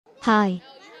Hi.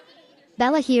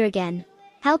 Bella here again,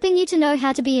 helping you to know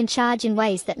how to be in charge in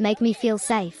ways that make me feel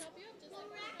safe.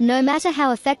 No matter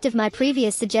how effective my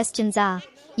previous suggestions are,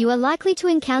 you are likely to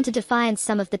encounter defiance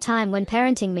some of the time when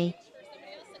parenting me.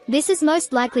 This is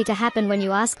most likely to happen when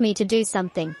you ask me to do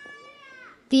something.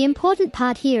 The important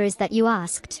part here is that you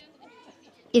asked.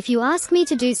 If you ask me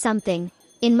to do something,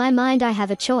 in my mind I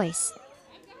have a choice.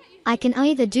 I can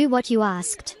either do what you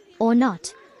asked, or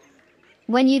not.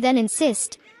 When you then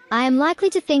insist, I am likely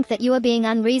to think that you are being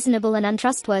unreasonable and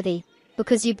untrustworthy,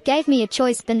 because you gave me a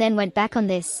choice and then went back on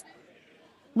this.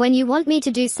 When you want me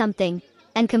to do something,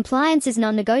 and compliance is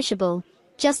non-negotiable,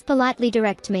 just politely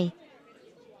direct me.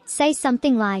 Say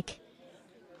something like,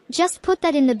 "Just put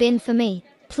that in the bin for me,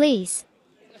 please.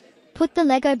 Put the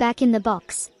Lego back in the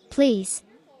box, please.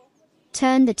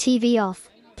 Turn the TV off,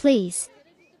 please.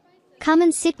 Come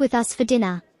and sit with us for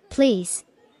dinner, please."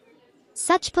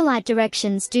 Such polite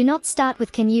directions do not start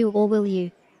with "can you" or "will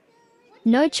you."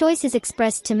 No choice is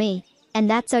expressed to me, and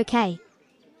that's okay.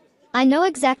 I know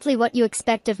exactly what you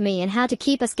expect of me and how to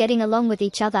keep us getting along with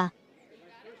each other.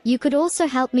 You could also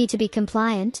help me to be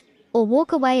compliant, or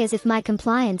walk away as if my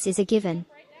compliance is a given.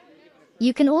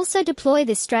 You can also deploy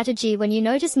this strategy when you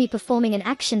notice me performing an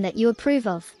action that you approve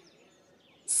of.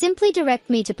 Simply direct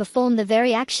me to perform the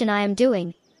very action I am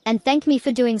doing, and thank me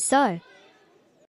for doing so.